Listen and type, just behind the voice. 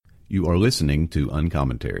You are listening to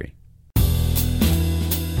Uncommentary.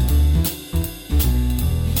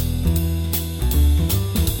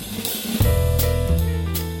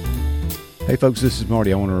 Hey folks, this is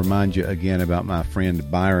Marty. I want to remind you again about my friend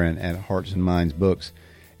Byron at Hearts and Minds Books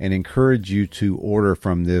and encourage you to order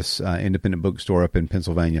from this independent bookstore up in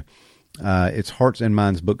Pennsylvania. It's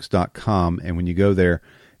heartsandmindsbooks.com, and when you go there,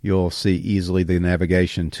 you'll see easily the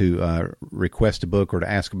navigation to request a book or to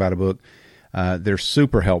ask about a book. They're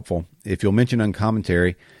super helpful. If you'll mention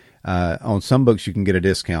Uncommentary, on some books you can get a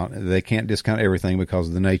discount. They can't discount everything because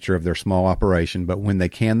of the nature of their small operation, but when they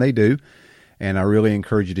can, they do. And I really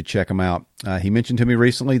encourage you to check them out. He mentioned to me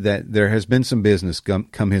recently that there has been some business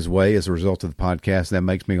come his way as a result of the podcast. That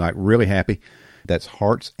makes me really happy. That's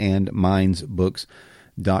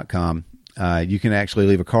heartsandmindsbooks.com. You can actually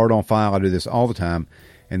leave a card on file. I do this all the time.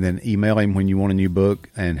 And then email him when you want a new book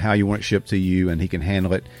and how you want it shipped to you, and he can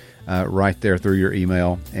handle it right there through your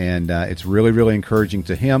email. And it's really, really encouraging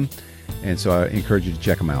to him. And so I encourage you to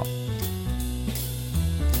check him out.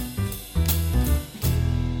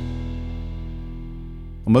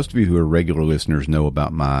 Well, most of you who are regular listeners know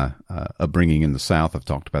about my upbringing in the South. I've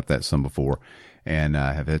talked about that some before, and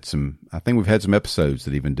have had some. I think we've had some episodes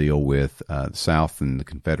that even deal with the South and the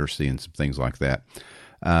Confederacy and some things like that.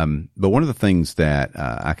 But one of the things that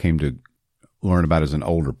I came to learn about as an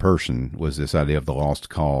older person was this idea of the lost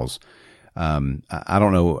cause. I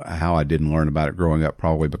don't know how I didn't learn about it growing up,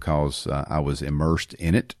 probably because I was immersed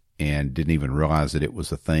in it and didn't even realize that it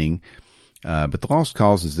was a thing. But the lost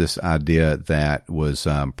cause is this idea that was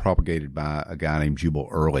propagated by a guy named Jubal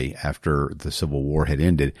Early after the Civil War had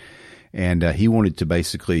ended. And he wanted to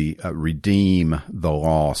basically redeem the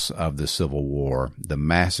loss of the Civil War, the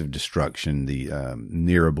massive destruction, the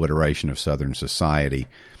near obliteration of Southern society,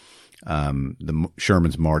 the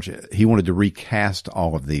Sherman's March. He wanted to recast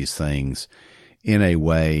all of these things in a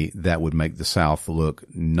way that would make the South look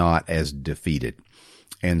not as defeated.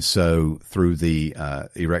 And so through the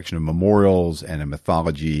erection of memorials and a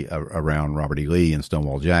mythology around Robert E. Lee and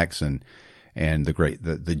Stonewall Jackson and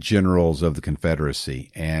the generals of the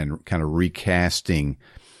Confederacy, and kind of recasting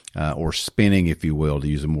or spinning, if you will, to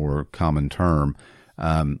use a more common term,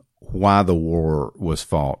 why the war was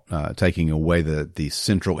fought, taking away the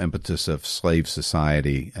central impetus of slave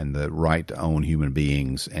society and the right to own human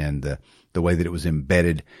beings and the way that it was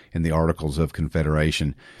embedded in the Articles of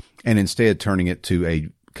Confederation, and instead turning it to a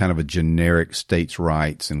kind of a generic states'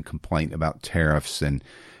 rights and complaint about tariffs and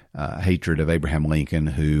hatred of Abraham Lincoln,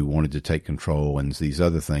 who wanted to take control, and these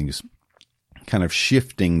other things, kind of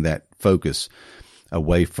shifting that focus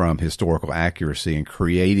away from historical accuracy and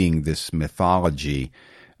creating this mythology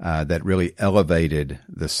that really elevated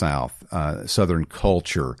the South, Southern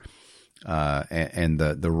culture, and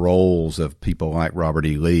the roles of people like Robert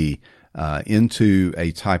E. Lee into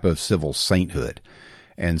a type of civil sainthood.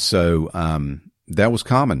 And so that was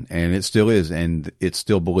common, and it still is, and it's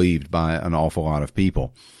still believed by an awful lot of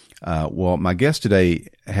people. Well, my guest today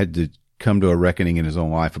had to come to a reckoning in his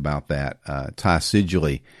own life about that. Ty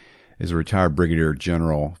Sidgley is a retired brigadier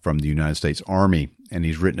general from the United States Army, and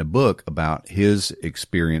he's written a book about his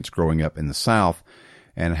experience growing up in the South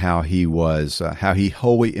and how he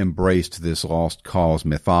wholly embraced this lost cause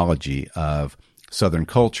mythology of Southern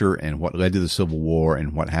culture and what led to the Civil War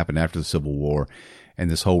and what happened after the Civil War,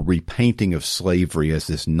 and this whole repainting of slavery as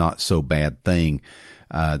this not so bad thing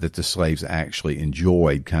that the slaves actually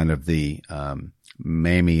enjoyed, kind of the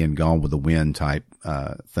Mammy and Gone with the Wind type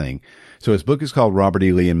thing. So his book is called Robert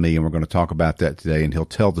E. Lee and Me, and we're going to talk about that today, and he'll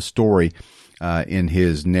tell the story in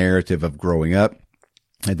his narrative of growing up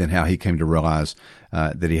and then how he came to realize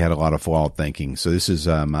that he had a lot of flawed thinking. So this is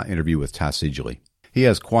my interview with Ty Sidgley. He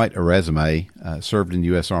has quite a resume, served in the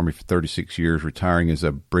U.S. Army for 36 years, retiring as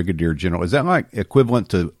a brigadier general. Is that like equivalent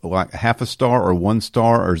to like half a star or 1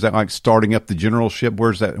 star, or is that like starting up the generalship?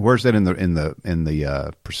 Where's that in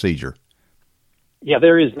the procedure? Yeah,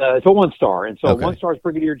 there is, it's a 1 star. And so Okay. 1 star is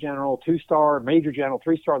brigadier general, 2 star major general,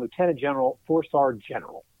 3 star lieutenant general, 4 star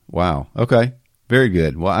general. Wow. Okay. Very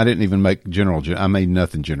good. Well, I didn't even make general. I made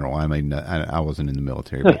nothing general. I wasn't in the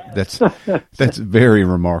military, but that's very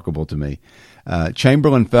remarkable to me.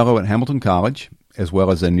 Chamberlain Fellow at Hamilton College, as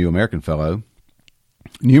well as a New American Fellow.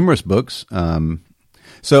 Numerous books. So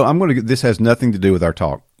this has nothing to do with our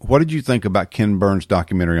talk. What did you think about Ken Burns'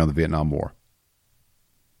 documentary on the Vietnam War?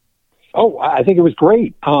 Oh, I think it was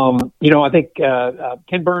great. I think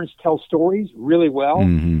Ken Burns tells stories really well.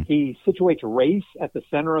 Mm-hmm. He situates race at the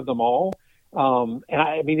center of them all. And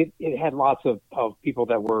it had lots of people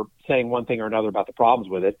that were saying one thing or another about the problems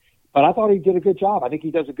with it. But I thought he did a good job. I think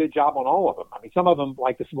he does a good job on all of them. I mean, some of them,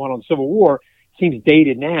 like this one on Civil War, seems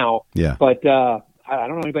dated now. Yeah. But I I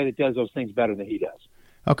don't know anybody that does those things better than he does.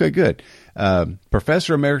 Okay, good.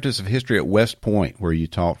 Professor Emeritus of History at West Point, where you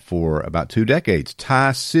taught for about 2 decades.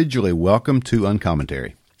 Ty Sidgley, welcome to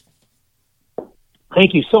Uncommentary.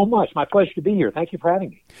 Thank you so much. My pleasure to be here. Thank you for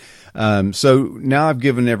having me. So now I've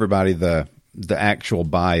given everybody the actual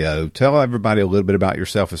bio. Tell everybody a little bit about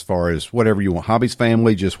yourself as far as whatever you want, hobbies,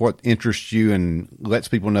 family, just what interests you, and lets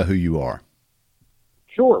people know who you are.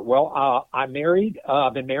 Sure. Well, I'm married.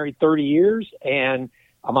 I've been married 30 years, and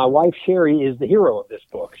my wife, Sherry, is the hero of this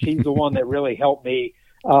book. She's the one that really helped me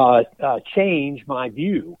change my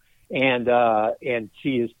view. And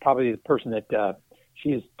she is probably the person that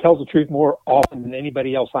tells the truth more often than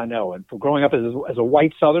anybody else I know. And from growing up as a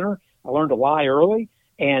white Southerner, I learned to lie early,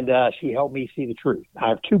 and she helped me see the truth. I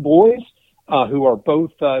have 2 boys who are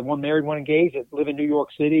both, one married, one engaged, that live in New York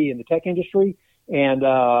City in the tech industry. And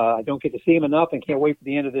I don't get to see them enough and can't wait for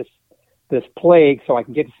the end of this plague so I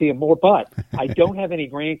can get to see them more. But I don't have any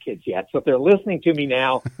grandkids yet. So if they're listening to me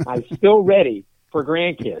now, I'm still ready for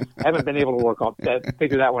grandkids. I haven't been able to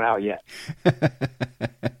figure that one out yet.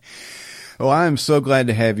 Well, I am so glad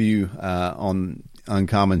to have you on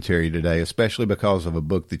Commentary today, especially because of a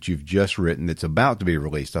book that you've just written that's about to be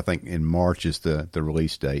released. I think in March is the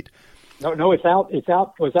release date. No, it's out. It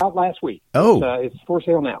was out last week. Oh, it's for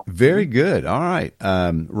sale now. Very good. All right.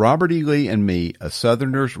 Robert E. Lee and Me, A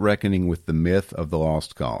Southerner's Reckoning with the Myth of the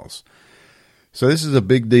Lost Cause. So this is a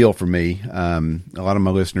big deal for me. A lot of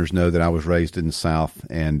my listeners know that I was raised in the South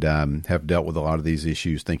and have dealt with a lot of these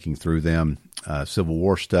issues, thinking through them, Civil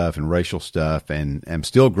War stuff and racial stuff, and am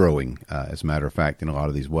still growing, as a matter of fact, in a lot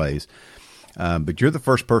of these ways. But you're the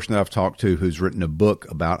first person that I've talked to who's written a book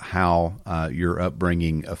about how your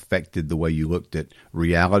upbringing affected the way you looked at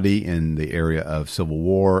reality in the area of Civil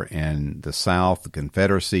War and the South, the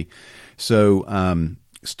Confederacy. So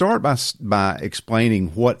start by explaining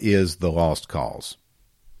what is the Lost Cause.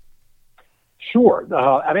 Sure.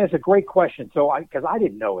 I mean, it's a great question. So because I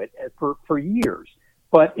didn't know it for years.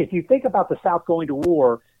 But if you think about the South going to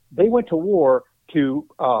war, they went to war to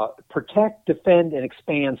protect, defend, and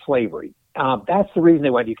expand slavery. That's the reason they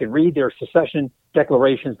went. You can read their secession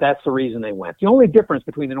declarations. That's the reason they went. The only difference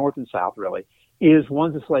between the North and South, really, is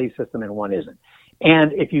one's a slave system and one isn't.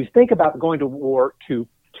 And if you think about going to war to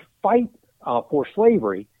fight for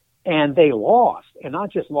slavery, and they lost, and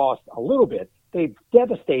not just lost a little bit, they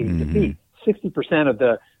devastated defeat. 60%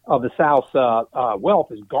 of the South's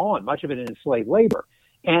wealth is gone, much of it in enslaved labor.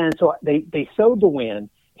 And so they sowed the wind.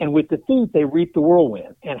 And with defeat, they reap the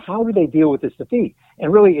whirlwind. And how do they deal with this defeat?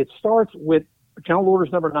 And really, it starts with General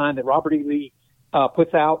Orders Number 9 that Robert E. Lee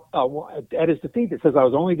puts out at his defeat that says, I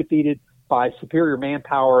was only defeated by superior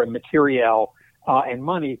manpower and materiel and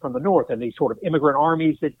money from the North, and these sort of immigrant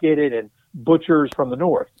armies that did it and butchers from the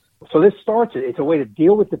North. So this starts it. It's a way to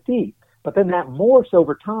deal with defeat. But then that morphs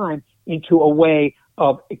over time into a way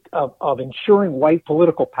of ensuring white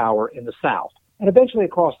political power in the South and eventually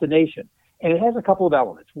across the nation. And it has a couple of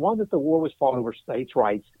elements. One, that the war was fought over states'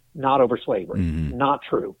 rights, not over slavery. Not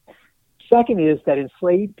true. Second is that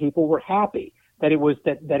enslaved people were happy, that it was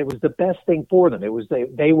the best thing for them. It was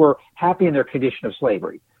they were happy in their condition of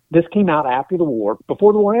slavery. This came out after the war,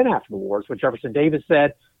 before the war and after the war. It's what Jefferson Davis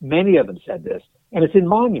said. Many of them said this. And it's in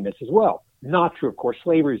monuments as well. Not true, of course.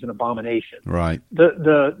 Slavery is an abomination. Right.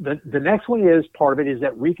 The next one is, part of it is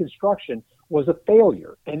that Reconstruction was a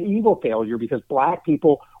failure, an evil failure, because black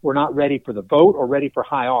people were not ready for the vote or ready for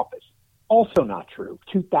high office. Also not true.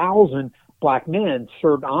 2,000 black men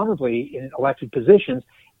served honorably in elected positions,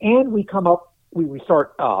 and we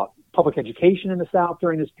start public education in the South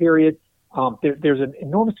during this period. There's an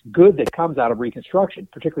enormous good that comes out of Reconstruction,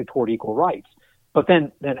 particularly toward equal rights. But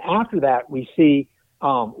then after that, we see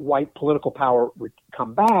white political power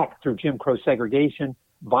come back through Jim Crow segregation,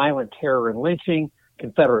 violent terror and lynching,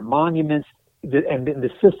 Confederate monuments, and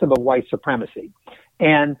the system of white supremacy.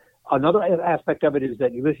 And another aspect of it is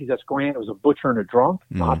that Ulysses S. Grant was a butcher and a drunk.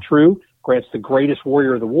 Not true. Grant's the greatest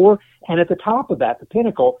warrior of the war. And at the top of that, the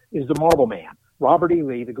pinnacle, is the Marble Man, Robert E.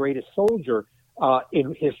 Lee, the greatest soldier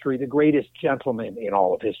in history, the greatest gentleman in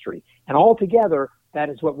all of history. And altogether,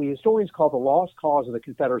 that is what we historians call the lost cause of the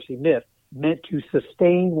Confederacy myth, meant to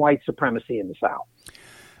sustain white supremacy in the South.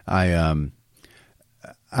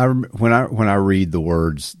 When I read the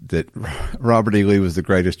words that Robert E. Lee was the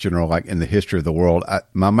greatest general like in the history of the world,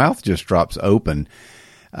 my mouth just drops open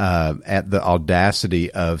at the audacity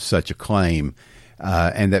of such a claim,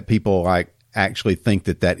 and that people actually think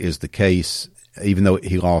that is the case, even though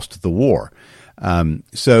he lost the war.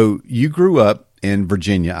 So you grew up in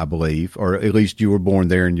Virginia, I believe, or at least you were born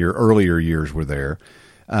there, and your earlier years were there.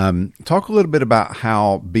 Talk a little bit about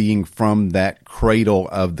how being from that cradle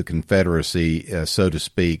of the Confederacy, so to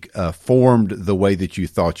speak, formed the way that you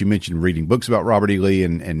thought. You mentioned reading books about Robert E. Lee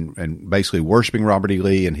and basically worshiping Robert E.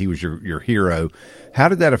 Lee, and he was your hero. How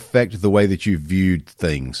did that affect the way that you viewed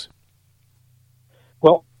things?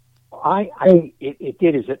 Well, it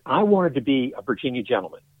did is that I wanted to be a Virginia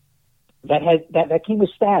gentleman. That came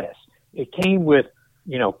with status. It came with,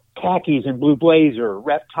 khakis and blue blazer,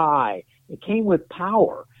 rep tie. It came with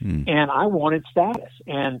power, and I wanted status.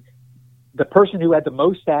 And the person who had the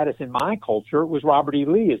most status in my culture was Robert E.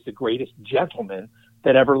 Lee, as the greatest gentleman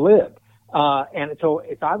that ever lived. And so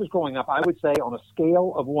if I was growing up, I would say on a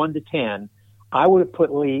scale of 1 to 10, I would have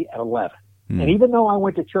put Lee at 11. And even though I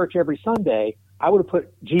went to church every Sunday, I would have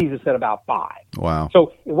put Jesus at about 5. Wow.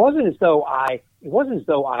 So it wasn't as though I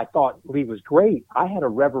thought Lee was great. I had a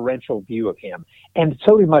reverential view of him, and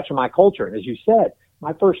so did much of my culture. And as you said,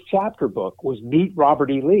 my first chapter book was Meet Robert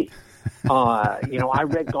E. Lee. I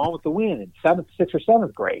read Gone with the Wind in 6th or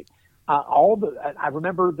 7th grade. I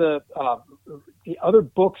remember the other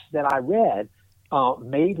books that I read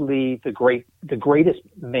made Lee the greatest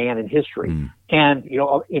man in history. And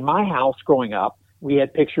in my house growing up, we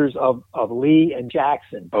had pictures of Lee and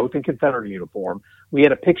Jackson, both in Confederate uniform. We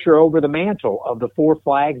had a picture over the mantle of the 4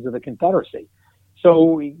 flags of the Confederacy.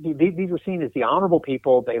 So these were seen as the honorable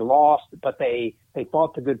people. They lost, but they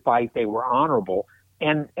fought the good fight. They were honorable.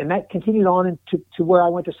 And that continued on to where I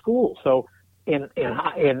went to school. So in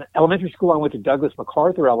elementary school, I went to Douglas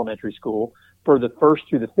MacArthur Elementary School for the 1st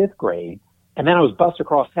through the 5th grade. And then I was bused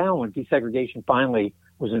across town when desegregation finally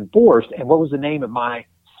was enforced. And what was the name of my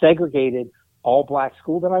segregated all-black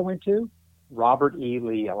school that I went to? Robert E.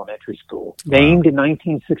 Lee Elementary School, named in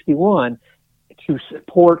 1961 to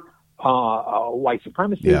support white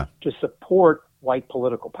supremacy, to support white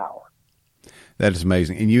political power. That is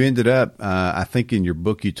amazing. And you ended up, I think in your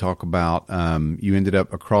book you talk about, you ended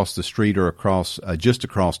up across the street or just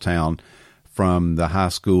across town from the high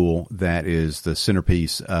school that is the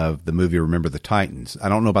centerpiece of the movie Remember the Titans. I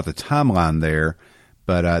don't know about the timeline there,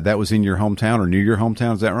 but that was in your hometown or near your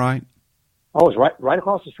hometown. Is that right? Oh, it was right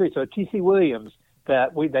across the street. So T.C. Williams,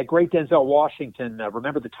 that great Denzel Washington,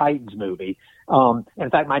 Remember the Titans movie. In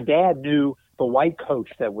fact, my dad knew the white coach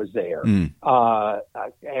that was there. And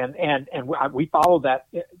we followed that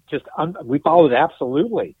we followed it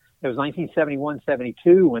absolutely. It was 1971,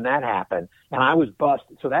 72 when that happened, and I was bused.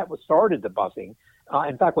 So that started the busing.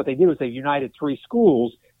 In fact, what they did was they united 3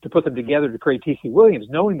 schools to put them together to create T.C. Williams,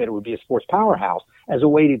 knowing that it would be a sports powerhouse as a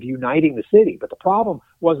way of uniting the city. But the problem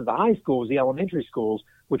wasn't the high schools, the elementary schools,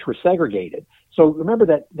 which were segregated. So remember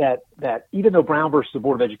that even though Brown versus the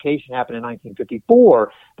Board of Education happened in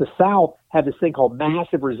 1954, the South had this thing called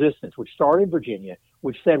massive resistance, which started in Virginia,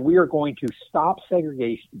 which said we are going to stop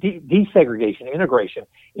segregation, desegregation, integration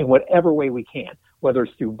in whatever way we can, whether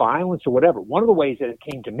it's through violence or whatever. One of the ways that it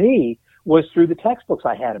came to me was through the textbooks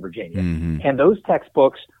I had in Virginia. And those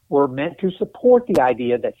textbooks were meant to support the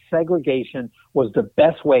idea that segregation was the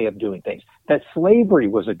best way of doing things, that slavery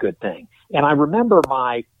was a good thing. And I remember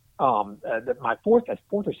my 4th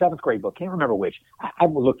or 7th grade book, can't remember which. I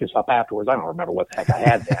will look this up afterwards. I don't remember what the heck I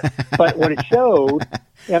had then. But what it showed,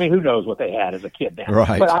 I mean, who knows what they had as a kid then.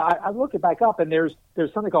 Right. But I looked it back up, and there's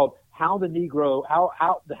something called how the Negro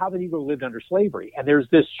lived under slavery. And there's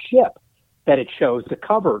this ship that it shows, the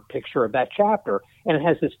cover picture of that chapter, and it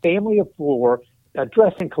has this family of 4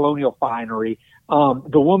 dressed in colonial finery.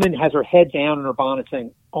 The woman has her head down in her bonnet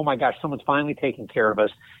saying, "Oh my gosh, someone's finally taking care of us."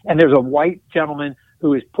 And there's a white gentleman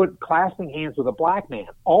who is clasping hands with a black man,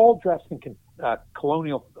 all dressed in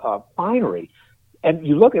colonial finery. And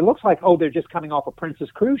it looks like, they're just coming off a Princess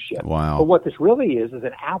cruise ship. Wow. But what this really is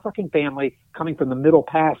an African family coming from the Middle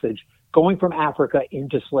Passage, going from Africa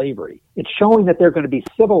into slavery. It's showing that they're going to be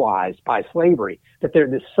civilized by slavery, that they're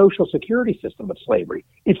this social security system of slavery.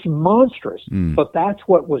 It's monstrous, but that's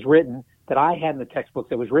what was written, that I had in the textbook,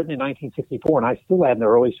 that was written in 1964, and I still had in the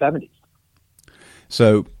early 70s.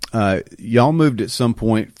 So y'all moved at some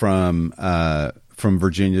point from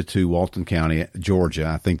Virginia to Walton County, Georgia.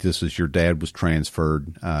 I think this was your dad was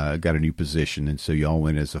transferred, got a new position, and so y'all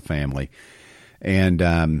went as a family. And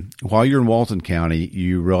while you're in Walton County,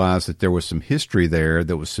 you realized that there was some history there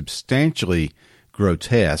that was substantially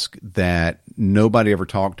grotesque that nobody ever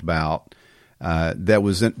talked about.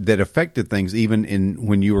 That affected things even in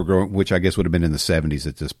when you were growing, which I guess would have been in the 70s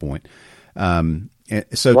at this point.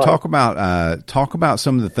 So right. Talk about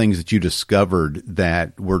some of the things that you discovered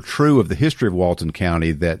that were true of the history of Walton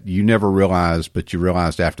County that you never realized, but you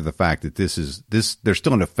realized after the fact that there's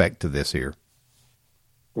still an effect to this here.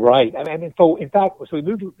 Right. I mean, so in fact, we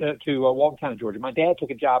moved to Walton County, Georgia. My dad took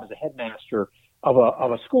a job as a headmaster of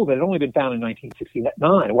a school that had only been founded in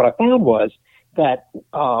 1969. What I found was that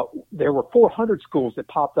there were 400 schools that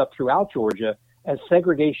popped up throughout Georgia as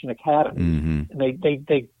segregation academies, and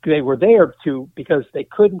they were there because they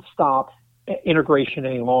couldn't stop integration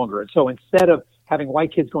any longer. And so instead of having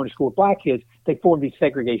white kids going to school with black kids, they formed these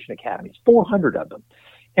segregation academies, 400 of them.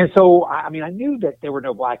 And so, I knew that there were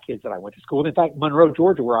no black kids that I went to school with. In fact, Monroe,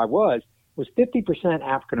 Georgia, where I was 50%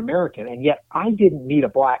 African American, and yet I didn't meet a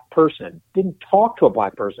black person, didn't talk to a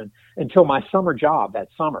black person until my summer job that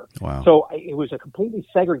summer. Wow. So it was a completely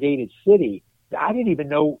segregated city. I didn't even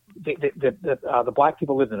know the black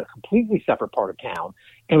people lived in a completely separate part of town.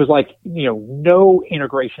 And it was like, no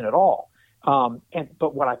integration at all.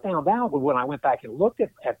 But what I found out when I went back and looked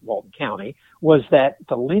at Walton County was that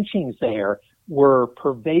the lynchings there were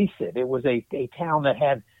pervasive. It was a town that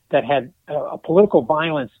had a political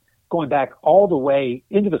violence going back all the way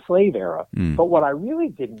into the slave era. But what I really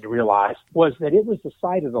didn't realize was that it was the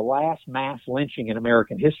site of the last mass lynching in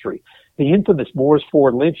American history, the infamous Moores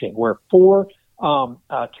Ford lynching, where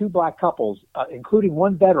two black couples, including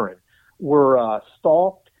one veteran, were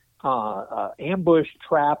stalked, ambushed,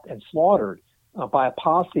 trapped, and slaughtered by a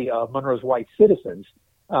posse of Monroe's white citizens.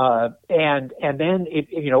 And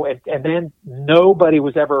then nobody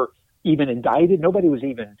was ever even indicted. Nobody was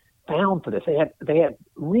even found for this. They had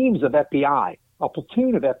reams of FBI, a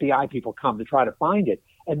platoon of FBI people come to try to find it,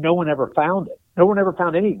 and no one ever found it. No one ever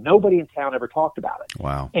found anything. Nobody in town ever talked about it.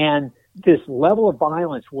 Wow. And this level of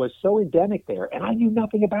violence was so endemic there, and I knew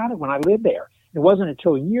nothing about it when I lived there. It wasn't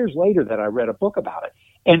until years later that I read a book about it.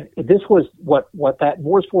 And this was what that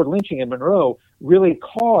Moores Ford lynching in Monroe really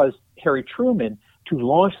caused Harry Truman to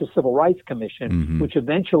launch the Civil Rights Commission, which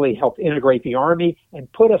eventually helped integrate the Army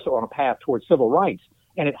and put us on a path towards civil rights.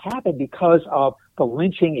 And it happened because of the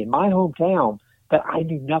lynching in my hometown that I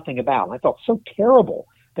knew nothing about. And I felt so terrible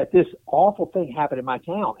that this awful thing happened in my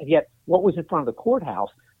town. And yet what was in front of the courthouse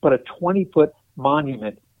but a 20-foot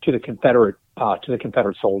monument to the Confederate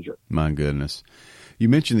soldier. My goodness. You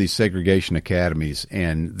mentioned these segregation academies,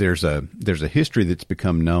 and there's a history that's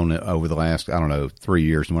become known over the last, 3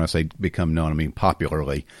 years. And when I say become known, I mean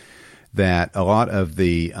popularly, that a lot of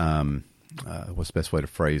the, what's the best way to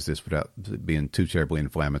phrase this without being too terribly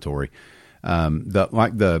inflammatory?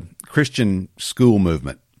 The Christian school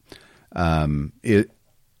movement, it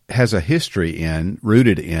has a history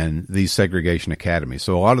rooted in these segregation academies.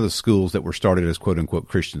 So a lot of the schools that were started as quote unquote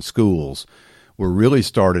Christian schools were really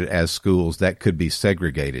started as schools that could be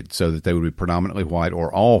segregated so that they would be predominantly white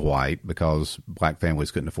or all white because black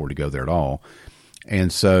families couldn't afford to go there at all.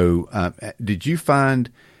 And so did you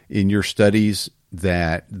find in your studies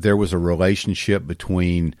that there was a relationship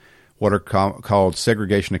between what are called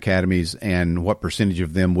segregation academies and what percentage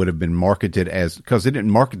of them would have been marketed as, because they didn't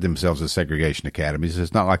market themselves as segregation academies.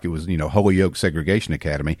 It's not like it was, Holyoke Segregation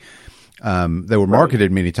Academy. They were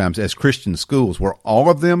marketed many times as Christian schools. Were all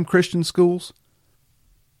of them Christian schools?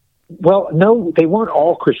 Well, no, they weren't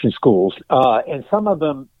all Christian schools. And some of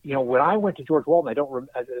them, when I went to George Walton,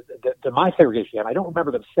 my segregation camp, I don't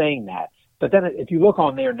remember them saying that. But then if you look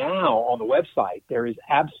on there now on the website, there is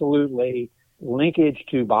absolutely linkage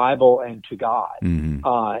to Bible and to God, in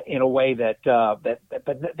a way that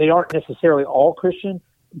they aren't necessarily all Christian,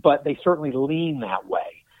 but they certainly lean that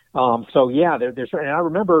way. So yeah, there's, and I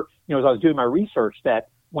remember, as I was doing my research, that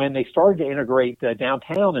when they started to integrate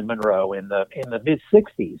downtown in Monroe in the mid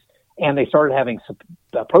 '60s, and they started having some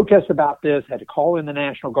protests about this, had to call in the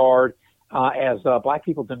National Guard as black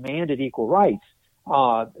people demanded equal rights.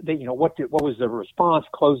 What was the response?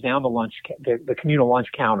 Closed down the communal lunch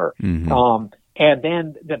counter. And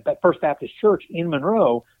then the First Baptist Church in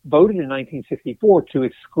Monroe voted in 1964 to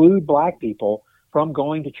exclude black people from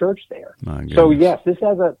going to church there. So yes, this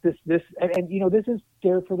has this is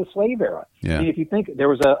there for the slave era. Yeah. I mean, if you think there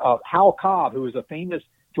was a Howell Cobb, who was a famous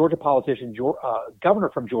Georgia politician, governor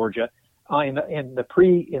from Georgia, in the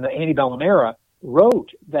antebellum era, wrote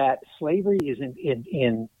that slavery is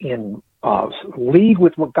in league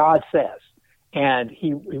with what God says, and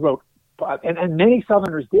he wrote. And many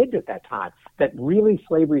Southerners did at that time, that really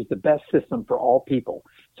slavery is the best system for all people.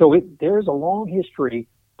 So there's a long history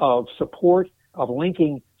of support of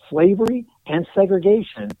linking slavery and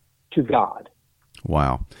segregation to God.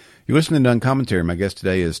 Wow. You're listening to Uncommentary. My guest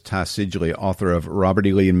today is Ty Sidgley, author of Robert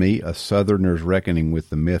E. Lee and Me, A Southerner's Reckoning with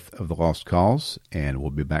the Myth of the Lost Cause. And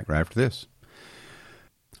we'll be back right after this.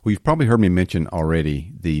 Well, you've probably heard me mention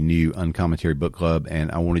already the new Uncommentary Book Club,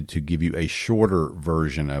 and I wanted to give you a shorter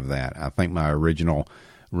version of that. I think my original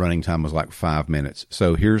running time was like 5 minutes.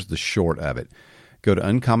 So here's the short of it. Go to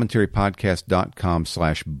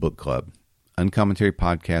uncommentarypodcast.com/book club.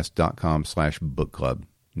 uncommentarypodcast.com/book club.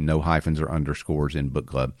 no hyphens or underscores in book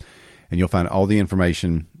club. And you'll find all the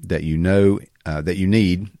information that you know that you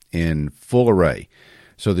need in full array.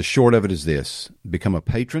 So the short of it is this: become a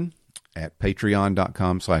patron at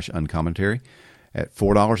patreon.com/uncommentary at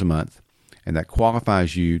 $4 a month, and that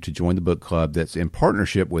qualifies you to join the book club that's in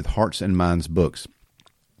partnership with Hearts and Minds Books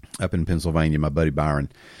up in Pennsylvania, my buddy Byron.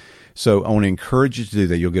 So I want to encourage you to do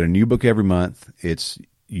that. You'll get a new book every month. It's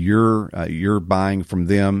you're buying from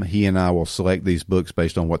them. He and I will select these books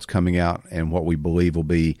based on what's coming out and what we believe will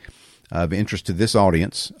be of interest to this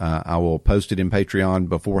audience. I will post it in Patreon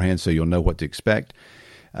beforehand so you'll know what to expect,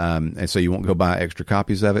 and so you won't go buy extra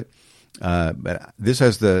copies of it. But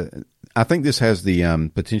I think this has the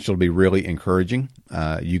potential to be really encouraging.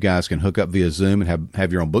 You guys can hook up via Zoom and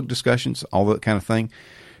have your own book discussions, all that kind of thing.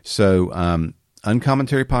 So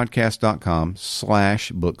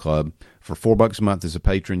uncommentarypodcast.com/book club. For $4 a month as a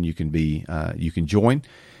patron, you can join,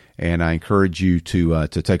 and I encourage you to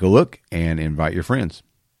take a look and invite your friends.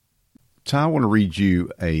 Ty, I want to read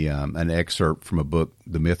you an excerpt from a book,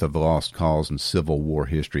 The Myth of the Lost Cause and Civil War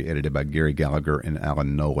History, edited by Gary Gallagher and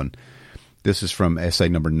Alan Nolan. This is from essay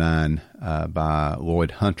number 9 by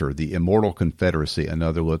Lloyd Hunter, The Immortal Confederacy,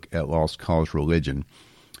 Another Look at Lost Cause Religion.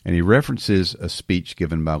 And he references a speech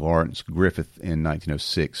given by Lawrence Griffith in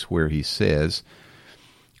 1906 where he says,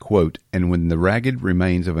 quote, "And when the ragged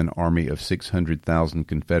remains of an army of 600,000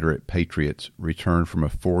 Confederate patriots returned from a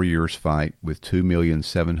 4 years' fight with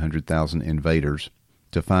 2,700,000 invaders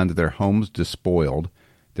to find their homes despoiled,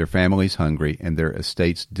 their families hungry, and their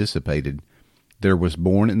estates dissipated, there was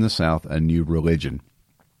born in the South a new religion.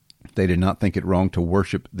 They did not think it wrong to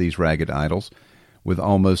worship these ragged idols. With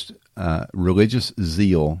almost religious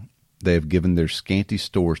zeal, they have given their scanty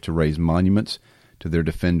stores to raise monuments to their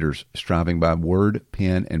defenders, striving by word,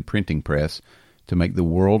 pen, and printing press to make the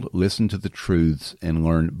world listen to the truths and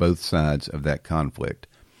learn both sides of that conflict."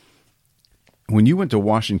 When you went to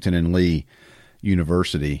Washington and Lee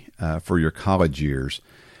University for your college years,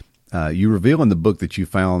 you reveal in the book that you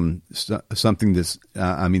found something that's,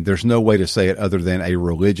 there's no way to say it other than a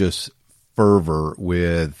religious fervor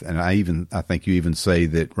with, and I think you even say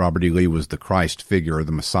that Robert E. Lee was the Christ figure or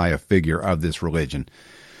the Messiah figure of this religion.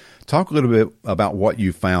 Talk a little bit about what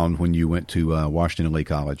you found when you went to Washington and Lee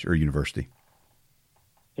College or University.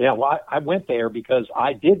 Yeah, well, I went there because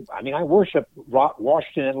I worship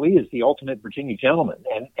Washington and Lee as the ultimate Virginia gentleman.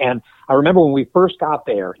 And I remember when we first got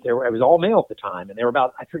there, it was all male at the time, and there were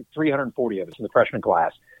about, I think, 340 of us in the freshman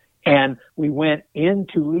class. And we went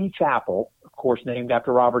into Lee Chapel, of course, named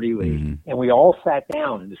after Robert E. Lee, and we all sat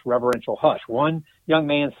down in this reverential hush. One young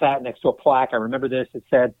man sat next to a plaque. I remember this. It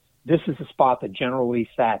said, "This is the spot that General Lee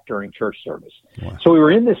sat during church service." Wow. So we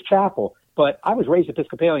were in this chapel, but I was raised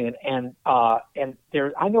Episcopalian, and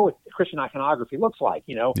there, I know what Christian iconography looks like.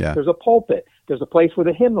 Yeah. There's a pulpit, there's a place where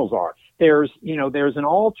the hymnals are, there's an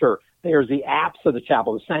altar, there's the apse of the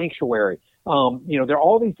chapel, the sanctuary. There are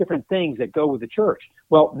all these different things that go with the church.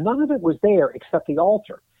 Well, none of it was there except the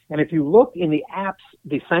altar. And if you look in the apse,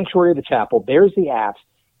 the sanctuary of the chapel, there's the apse,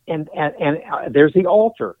 and there's the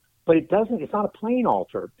altar, but it's not a plain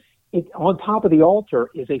altar. On top of the altar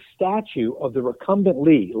is a statue of the recumbent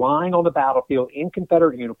Lee lying on the battlefield in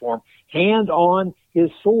Confederate uniform, hand on his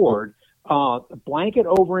sword, a blanket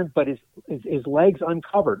over him, but his legs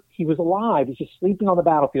uncovered. He was alive. He's just sleeping on the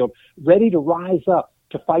battlefield, ready to rise up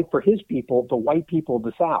to fight for his people, the white people of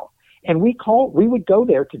the South. And we would go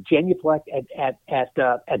there to genuflect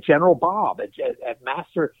at General Bob,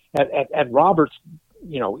 at Robert's,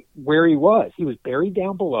 where he was. He was buried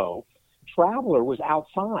down below. Traveler was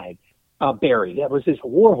outside, buried. That was his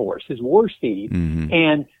war horse, his war steed. Mm-hmm.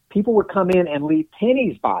 And people would come in and leave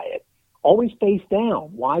pennies by it, always face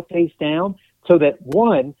down. Why face down? So that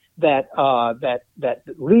one, that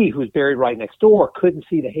Lee, who was buried right next door, couldn't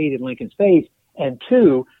see the hated Lincoln's face, and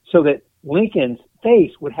two, so that Lincoln's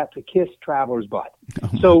face would have to kiss Traveler's butt.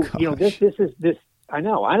 So gosh. This. I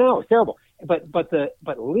know, it's terrible.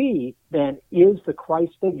 But Lee then is the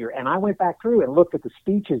Christ figure, and I went back through and looked at the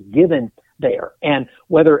speeches given there, and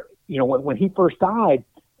whether when he first died,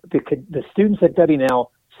 the students at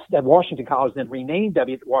at Washington College, then renamed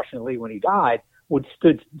Washington Lee when he died, would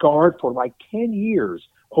stood guard for like 10 years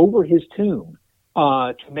over his tomb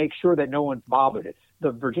to make sure that no one bothered it.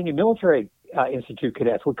 The Virginia Military Institute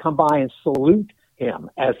cadets would come by and salute him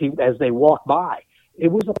as they walked by.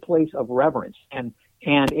 It was a place of reverence, and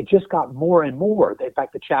it just got more and more. In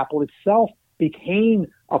fact, the chapel itself became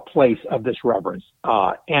a place of this reverence.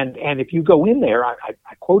 And if you go in there, I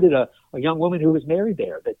quoted a young woman who was married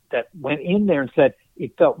there that went in there and said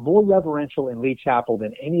it felt more reverential in Lee Chapel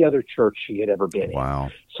than any other church she had ever been in. Wow.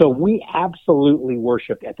 So we absolutely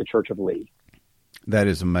worshiped at the Church of Lee. That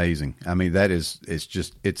is amazing. I mean,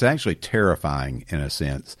 it's actually terrifying in a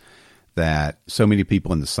sense that so many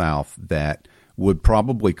people in the South that would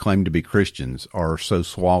probably claim to be Christians are so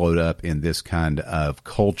swallowed up in this kind of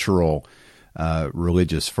cultural,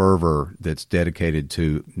 religious fervor that's dedicated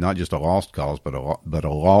to not just a lost cause, but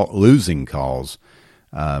a losing cause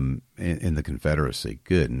in the Confederacy.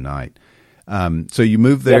 Good night. So you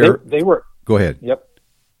moved there. Yeah, they were. Go ahead. Yep.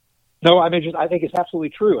 No, I mean, I think it's absolutely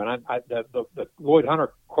true. And the Lloyd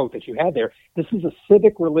Hunter quote that you had there, this is a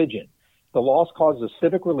civic religion. The lost cause is a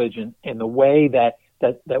civic religion, and the way that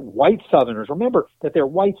white Southerners, remember that they're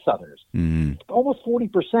white Southerners. Mm-hmm. Almost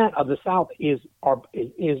 40% of the South are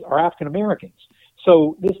African Americans.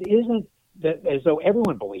 So this isn't that as though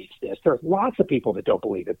everyone believes this. There's lots of people that don't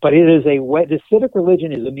believe it, but it is the civic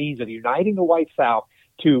religion is a means of uniting the white South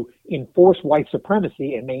to enforce white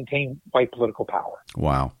supremacy and maintain white political power.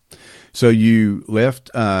 Wow. So you left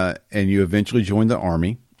and you eventually joined the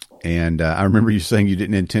Army. And I remember you saying you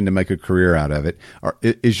didn't intend to make a career out of it.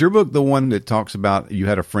 Is your book the one that talks about you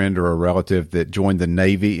had a friend or a relative that joined the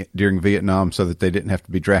Navy during Vietnam so that they didn't have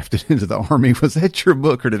to be drafted into the Army? Was that your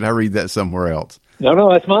book, or did I read that somewhere else?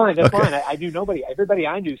 No, that's mine. That's mine. I knew everybody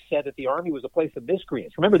I knew said that the Army was a place of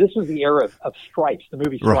miscreants. Remember, this was the era of Stripes, the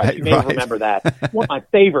movie Stripes. Right, you may remember that. One of my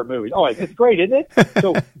favorite movies. Oh, it's great, isn't it?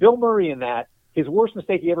 So Bill Murray in that, his worst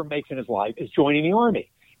mistake he ever makes in his life is joining the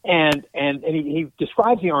Army. And he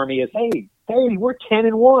describes the Army as, hey, we're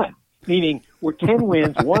 10-1, meaning we're 10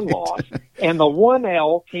 wins, 1 loss, and the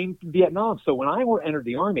 1L came from Vietnam. So when I entered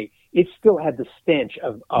the Army, it still had the stench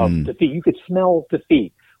of defeat. You could smell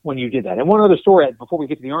defeat when you did that. And one other story before we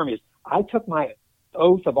get to the Army is I took my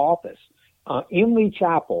oath of office in Lee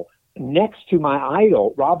Chapel next to my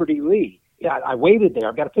idol, Robert E. Lee. I waited there.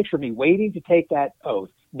 I've got a picture of me waiting to take that oath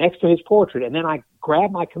next to his portrait, and then I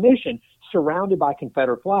grabbed my commission surrounded by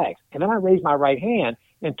Confederate flags. And then I raised my right hand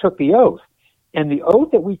and took the oath. And the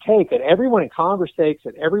oath that we take, that everyone in Congress takes,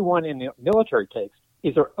 that everyone in the military takes,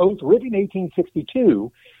 is our oath written in 1862,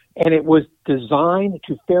 and it was designed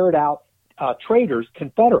to ferret out traitors,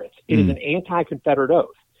 Confederates. It is an anti-Confederate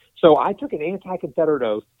oath. So I took an anti-Confederate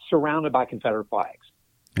oath surrounded by Confederate flags.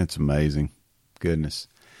 That's amazing. Goodness.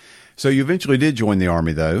 So you eventually did join the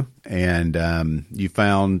Army, though, and you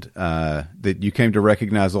found that you came to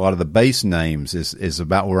recognize a lot of the base names is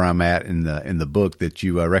about where I'm at in the book, that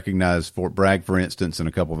you recognize Fort Bragg, for instance, and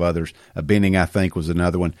a couple of others. Benning, I think, was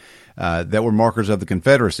another one that were markers of the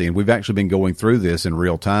Confederacy. And we've actually been going through this in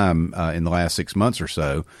real time in the last 6 months or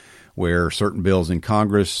so, where certain bills in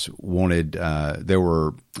Congress wanted there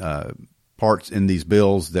were parts in these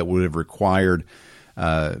bills that would have required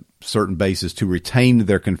certain bases to retain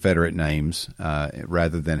their Confederate names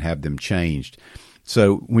rather than have them changed.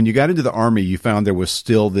 So when you got into the Army, you found there was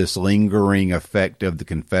still this lingering effect of the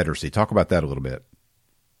Confederacy. Talk about that a little bit.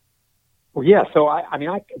 Well, yeah. So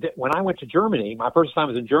when I went to Germany, my first time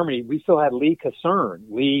was in Germany. We still had Lee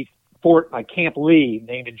Kaserne, Fort Camp Lee,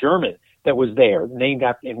 named in German, that was there, named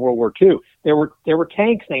after in World War II. There were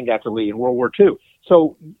tanks named after Lee in World War II.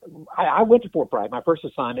 So I went to Fort Bragg, my first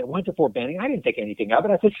assignment, went to Fort Benning. I didn't think anything of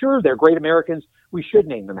it. I said, sure, they're great Americans. We should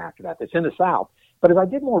name them after that. It's in the South. But as I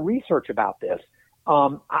did more research about this,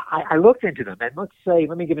 I looked into them. And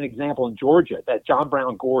let me give an example in Georgia, that John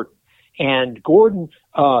Brown Gordon. And Gordon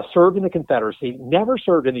served in the Confederacy, never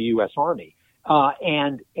served in the U.S. Army.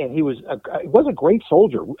 And he was a great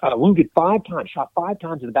soldier, wounded 5 times, shot 5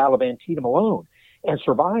 times in the Battle of Antietam alone, and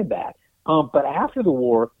survived that. But after the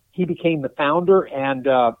war, he became the founder and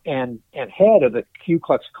head of the Ku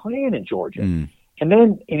Klux Klan in Georgia. And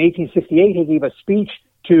then in 1868, he gave a speech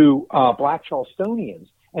to black Charlestonians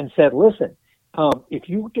and said, listen, if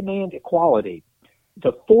you demand equality,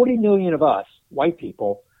 the 40 million of us, white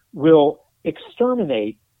people, will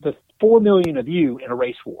exterminate the 4 million of you in a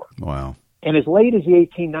race war. Wow. And as late as the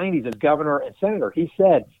 1890s, as governor and senator, he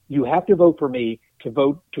said, you have to vote for me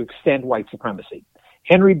to extend white supremacy.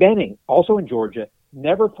 Henry Benning, also in Georgia,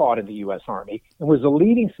 never fought in the U.S. Army and was the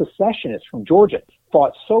leading secessionist from Georgia,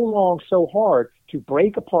 fought so long, so hard to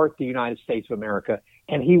break apart the United States of America,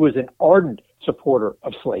 and he was an ardent supporter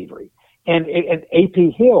of slavery. And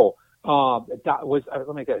A.P. Hill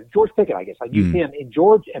George Pickett, I guess. I used him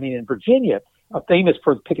in Virginia, famous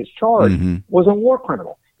for Pickett's charge, was a war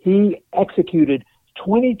criminal. He executed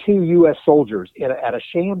 22 U.S. soldiers at a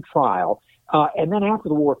sham trial, and then after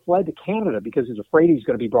the war fled to Canada because he was afraid he was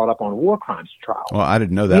going to be brought up on a war crimes trial. Well, I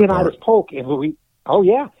didn't know that. Leonidas Polk in Louis. Oh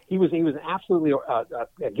yeah, he was absolutely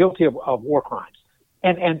guilty of war crimes,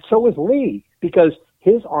 and so was Lee, because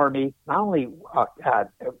his army not only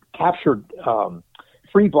captured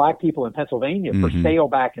free black people in Pennsylvania for sale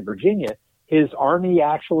back in Virginia. his army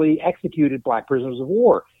actually executed black prisoners of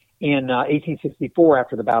war in 1864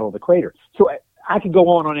 after the Battle of the Crater. So I could go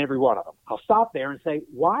on every one of them. I'll stop there and say,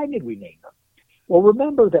 why did we name them? Well,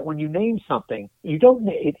 remember that when you name something,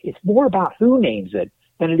 it's more about who names it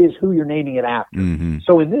than it is who you're naming it after. Mm-hmm.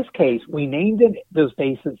 So in this case, we named those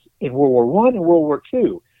bases in World War I and World War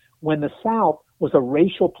II when the South was a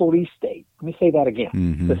racial police state. Let me say that again.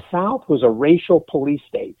 Mm-hmm. The South was a racial police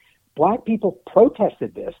state. Black people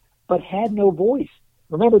protested this, but had no voice.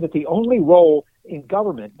 Remember that the only role in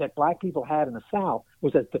government that black people had in the South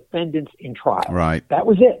was as defendants in trial. Right. That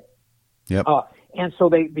was it. Yep. And so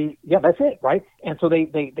that's it, right? And so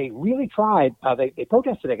they really tried, they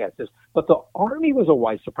protested against this, but the Army was a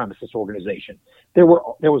white supremacist organization. There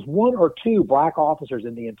was one or two black officers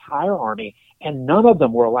in the entire Army, and none of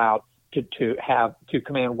them were allowed to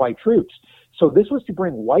command white troops. So this was to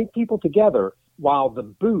bring white people together while the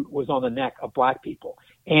boot was on the neck of black people.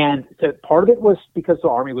 And so part of it was because the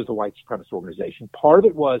Army was a white supremacist organization. Part of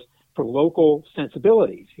it was for local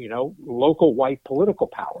sensibilities, local white political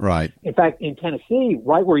power. Right. In fact, in Tennessee,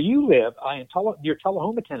 right where you live, near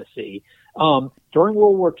Tullahoma, Tennessee, during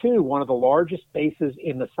World War II, one of the largest bases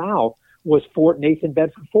in the South was Fort Nathan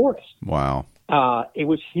Bedford Forrest. Wow. It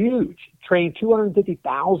was huge. Trained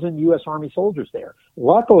 250,000 U.S. Army soldiers there.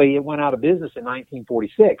 Luckily, it went out of business in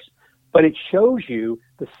 1946. But it shows you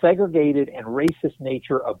the segregated and racist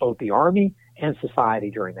nature of both the Army and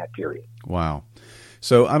society during that period. Wow.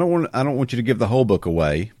 So I don't want you to give the whole book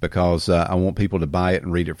away because I want people to buy it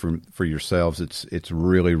and read it for yourselves. It's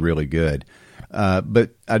really, really good. But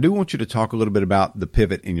I do want you to talk a little bit about the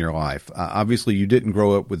pivot in your life. Obviously, you didn't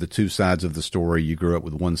grow up with the two sides of the story. You grew up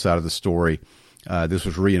with one side of the story. This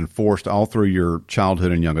was reinforced all through your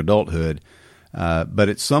childhood and young adulthood. But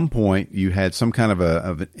at some point, you had some kind of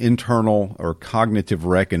an internal or cognitive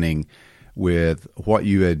reckoning with what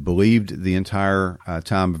you had believed the entire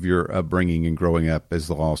time of your upbringing and growing up as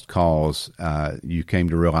the lost cause. You came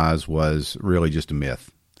to realize was really just a myth.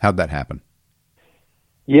 How'd that happen?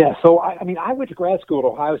 Yeah, so I went to grad school at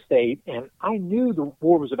Ohio State, and I knew the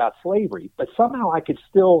war was about slavery, but somehow I could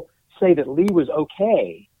still say that Lee was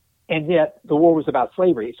okay, and yet the war was about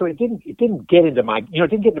slavery. So it didn't get into my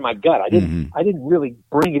gut. I didn't really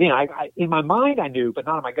bring it in. I in my mind I knew, but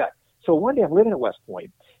not in my gut. So one day I'm living at West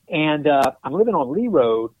Point, and I'm living on Lee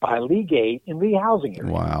Road by Lee Gate in Lee housing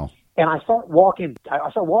area. Wow. And I start walking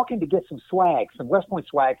to get some swag, some West Point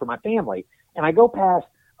swag for my family, and I go past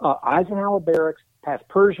Eisenhower Barracks, past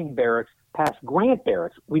Pershing Barracks, past Grant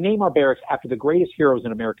Barracks. We name our barracks after the greatest heroes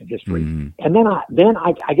in American history. Mm-hmm. And then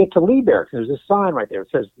I get to Lee Barracks. There's a sign right there. It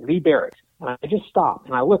says Lee Barracks. And I just stop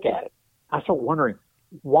and I look at it. I start wondering,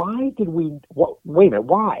 wait a minute,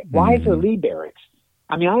 why? Why is there Lee Barracks?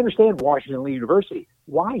 I mean, I understand Washington Lee University.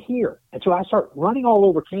 Why here? And so I start running all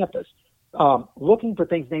over campus, looking for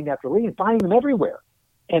things named after Lee and finding them everywhere.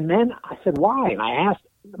 And then I said, why? And I asked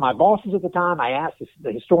my bosses at the time, I asked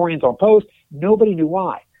the historians on post, nobody knew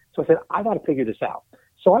why. So I said, I got to figure this out.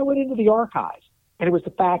 So I went into the archives, and it was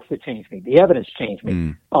the facts that changed me. The evidence changed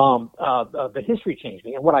me. The history changed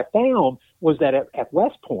me. And what I found was that at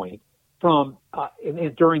West Point, during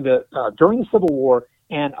the Civil War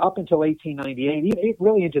and up until 1898,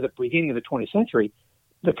 really into the beginning of the 20th century,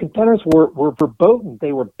 the Confederates were verboten.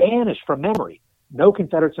 They were banished from memory. No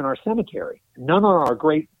Confederates in our cemetery. None on our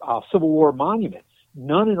great Civil War monument.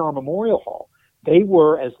 None in our memorial hall. They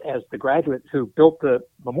were, as the graduate who built the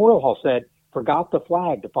memorial hall said, forgot the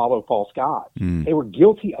flag to follow false gods. They were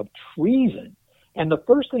guilty of treason. And the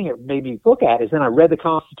first thing it made me look at is then I read the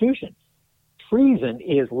Constitution. Treason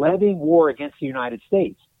is levying war against the United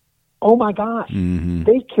States. Oh my gosh,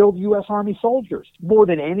 they killed U.S. Army soldiers more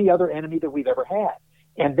than any other enemy that we've ever had.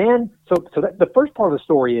 And then, so the first part of the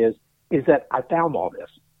story is that I found all this.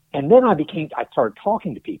 And then I started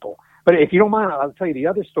talking to people. But if you don't mind, I'll tell you the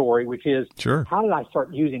other story, which is How did I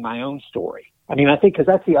start using my own story? I mean, I think because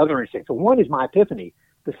that's the other interesting. So one is my epiphany.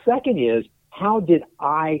 The second is how did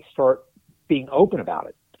I start being open about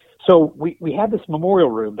it? So we have this memorial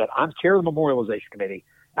room that I'm chair of the memorialization committee.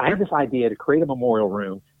 I have this idea to create a memorial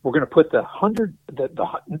room. We're going to put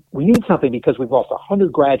we need something because we've lost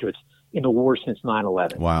 100 graduates in the war since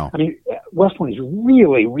 9/11. Wow. I mean, West Point is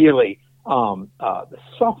really, really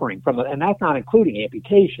suffering from and that's not including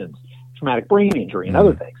amputations, traumatic brain injury, and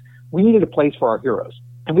other things. We needed a place for our heroes,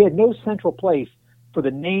 and we had no central place for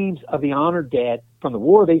the names of the honored dead from the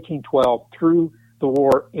War of 1812 through the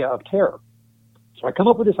War of Terror. So I come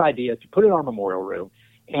up with this idea to put it in our memorial room,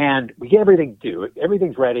 and we get everything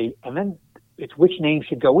everything's ready, and then it's which name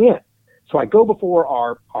should go in. So I go before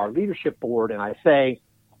our leadership board, and I say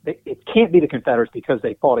it can't be the Confederates because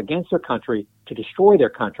they fought against their country to destroy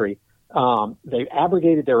their country. They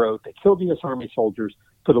abrogated their oath. They killed U.S. Army soldiers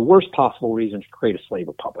for the worst possible reason, to create a slave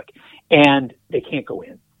republic. And they can't go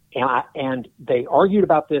in. And they argued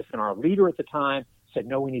about this, and our leader at the time said,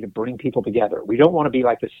 no, we need to bring people together. We don't want to be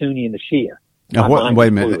like the Sunni and the Shia. Now, wait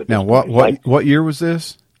a minute. Now, what year was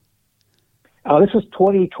this? This was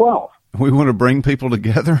 2012. We want to bring people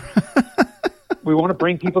together? We want to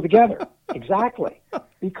bring people together. Exactly.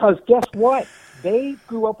 Because guess what? They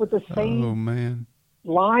grew up with the same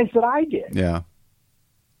lies that I did. Yeah.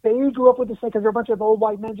 They grew up with the same, because they're a bunch of old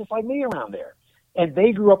white men just like me around there. And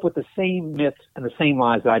they grew up with the same myths and the same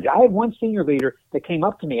lies that I did. I had one senior leader that came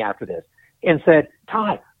up to me after this and said,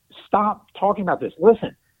 Todd, stop talking about this.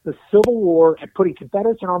 Listen, the Civil War and putting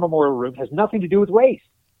Confederates in our memorial room has nothing to do with race.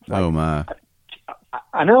 Oh, my.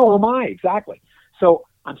 I know, oh, my, exactly. So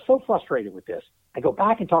I'm so frustrated with this. I go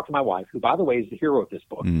back and talk to my wife, who, by the way, is the hero of this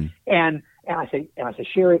book. And I say,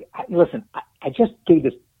 Sherry, listen, I just gave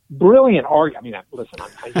this brilliant argument. I mean, listen,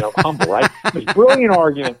 I'm humble, right? This brilliant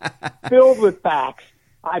argument filled with facts.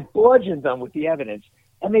 I bludgeoned them with the evidence,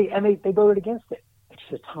 and they voted against it. It's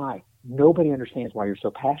just, Ty, nobody understands why you're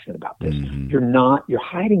so passionate about this. You're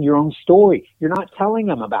hiding your own story. You're not telling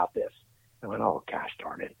them about this. I went, oh, gosh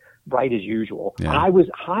darn it. Right as usual. Yeah. I was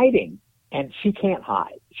hiding, and she can't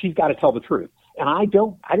hide. She's got to tell the truth. And I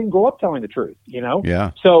didn't grow up telling the truth, you know?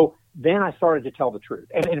 Yeah. So then I started to tell the truth.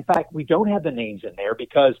 And in fact, we don't have the names in there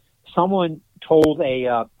because someone told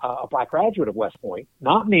a black graduate of West Point,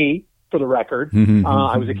 not me, for the record.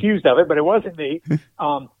 I was accused of it, but it wasn't me.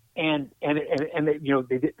 And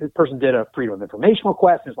the person did a Freedom of Information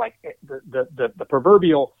request. And it's like the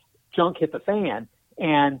proverbial junk hit the fan,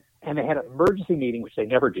 and they had an emergency meeting, which they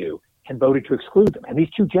never do, and voted to exclude them. And these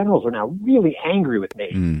two generals are now really angry with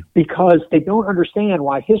me because they don't understand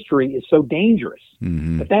why history is so dangerous.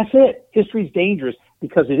 But that's it. History is dangerous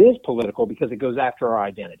because it is political, because it goes after our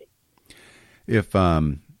identity. If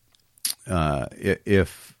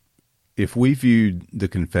we viewed the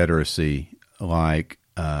Confederacy like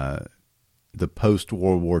the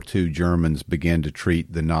post-World War II Germans began to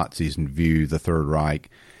treat the Nazis and view the Third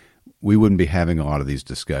Reich, we wouldn't be having a lot of these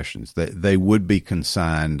discussions. They would be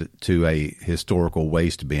consigned to a historical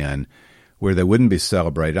waste bin where they wouldn't be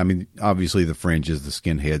celebrated. I mean, obviously the fringes, the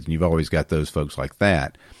skinheads, and you've always got those folks like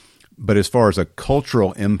that. But as far as a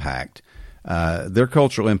cultural impact, their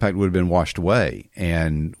cultural impact would have been washed away.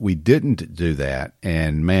 And we didn't do that.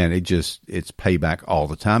 And, man, it's payback all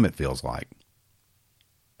the time, it feels like.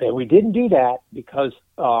 And we didn't do that because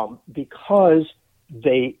the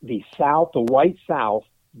South, the white South,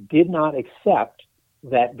 did not accept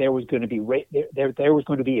that there was going to be there was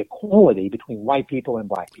going to be equality between white people and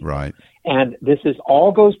black people. Right. And this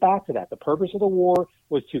all goes back to that. The purpose of the war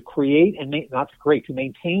was to create to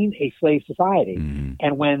maintain a slave society.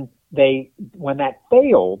 And when that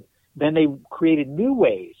failed, then they created new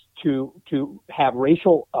ways to have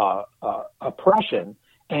racial oppression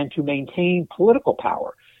and to maintain political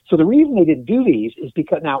power. So the reason they didn't do these is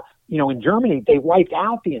because now, in Germany, they wiped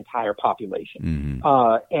out the entire population.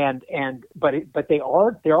 But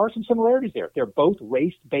there are some similarities there. They're both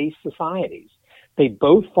race-based societies. They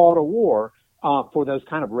both fought a war for those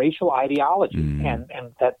kind of racial ideologies, and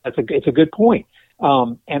it's a good point.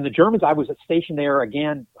 And the Germans, I was stationed there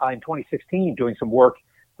again in 2016 doing some work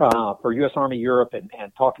for U.S. Army Europe and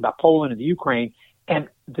talked about Poland and the Ukraine. And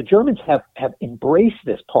the Germans have embraced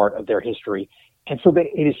this part of their history. And so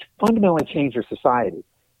it has fundamentally changed their society.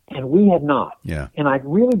 And we have not. Yeah. And I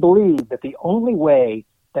really believe that the only way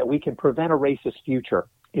that we can prevent a racist future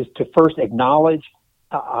is to first acknowledge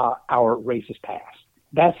our racist past.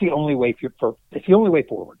 That's the only way it's the only way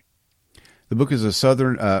forward. The book is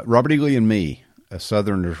Robert E. Lee and Me, A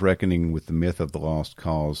Southerner's Reckoning with the Myth of the Lost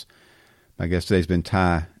Cause. My guest today's been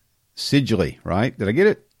Ty Sidgley, right? Did I get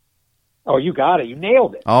it? Oh, you got it. You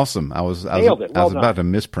nailed it. Awesome. I was about to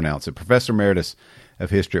mispronounce it. Professor Emeritus of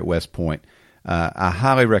History at West Point. I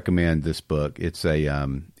highly recommend this book. It's so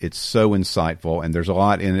insightful, and there's a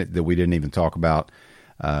lot in it that we didn't even talk about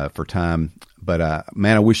for time. But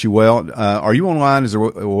man, I wish you well. Are you online? Is there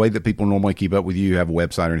a way that people normally keep up with you? You have a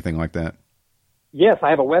website or anything like that? Yes,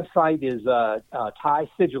 I have a website. Is Ty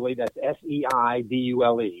Sidgley. That's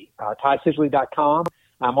SEIDULE. TySidgley.com.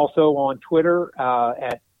 I'm also on Twitter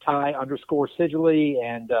at Ty_Sidgley,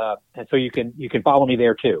 and so you can follow me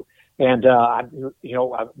there too. And I'm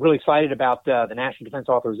really excited about the National Defense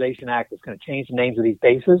Authorization Act that's going to change the names of these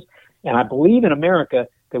bases. And I believe in America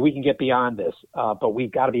that we can get beyond this, but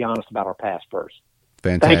we've got to be honest about our past first.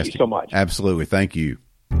 Fantastic. Thank you so much. Absolutely. Thank you.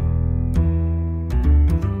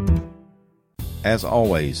 As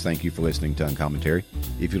always, thank you for listening to Uncommentary.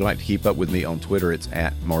 If you'd like to keep up with me on Twitter, it's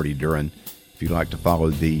at Marty Duran. If If you'd like to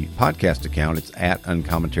follow the podcast account, it's at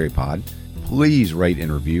Uncommentary Please rate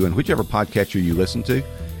and review, and whichever podcatcher you listen to,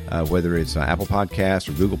 whether it's Apple Podcasts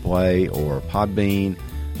or Google Play or Podbean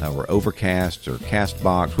or Overcast or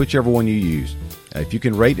CastBox, whichever one you use. If you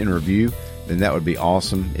can rate and review, then that would be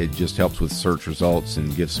awesome. It just helps with search results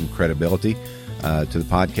and gives some credibility to the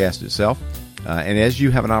podcast itself. And as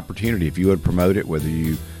you have an opportunity, if you would promote it, whether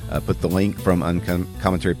you put the link from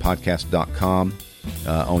uncommentarypodcast.com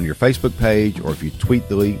on your Facebook page, or if you tweet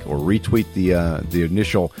the link or retweet the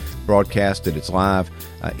initial broadcast that it's live,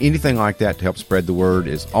 anything like that to help spread the word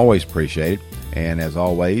is always appreciated. And as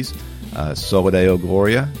always, Soli Deo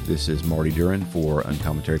Gloria. This is Marty Duren for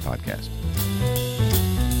Uncommentary Podcast.